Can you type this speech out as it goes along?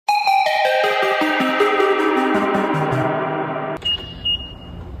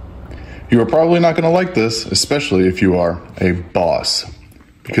You are probably not going to like this, especially if you are a boss.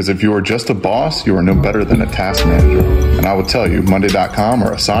 Because if you are just a boss, you are no better than a task manager. And I will tell you, Monday.com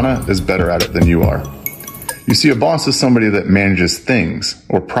or Asana is better at it than you are. You see, a boss is somebody that manages things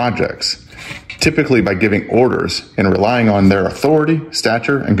or projects, typically by giving orders and relying on their authority,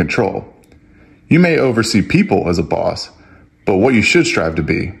 stature, and control. You may oversee people as a boss, but what you should strive to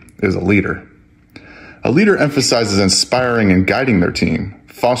be is a leader. A leader emphasizes inspiring and guiding their team,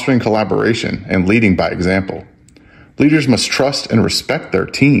 fostering collaboration, and leading by example. Leaders must trust and respect their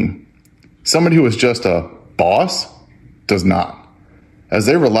team. Somebody who is just a boss does not, as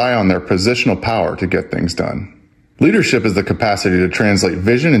they rely on their positional power to get things done. Leadership is the capacity to translate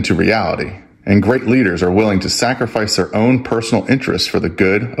vision into reality, and great leaders are willing to sacrifice their own personal interests for the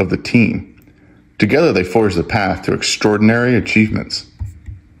good of the team. Together they forge the path to extraordinary achievements.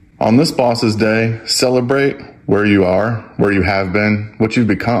 On this Boss's Day, celebrate where you are, where you have been, what you've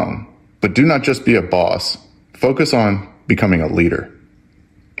become. But do not just be a boss. Focus on becoming a leader.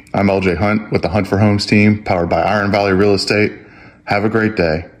 I'm LJ Hunt with the Hunt for Homes team, powered by Iron Valley Real Estate. Have a great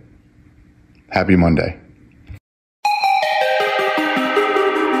day. Happy Monday.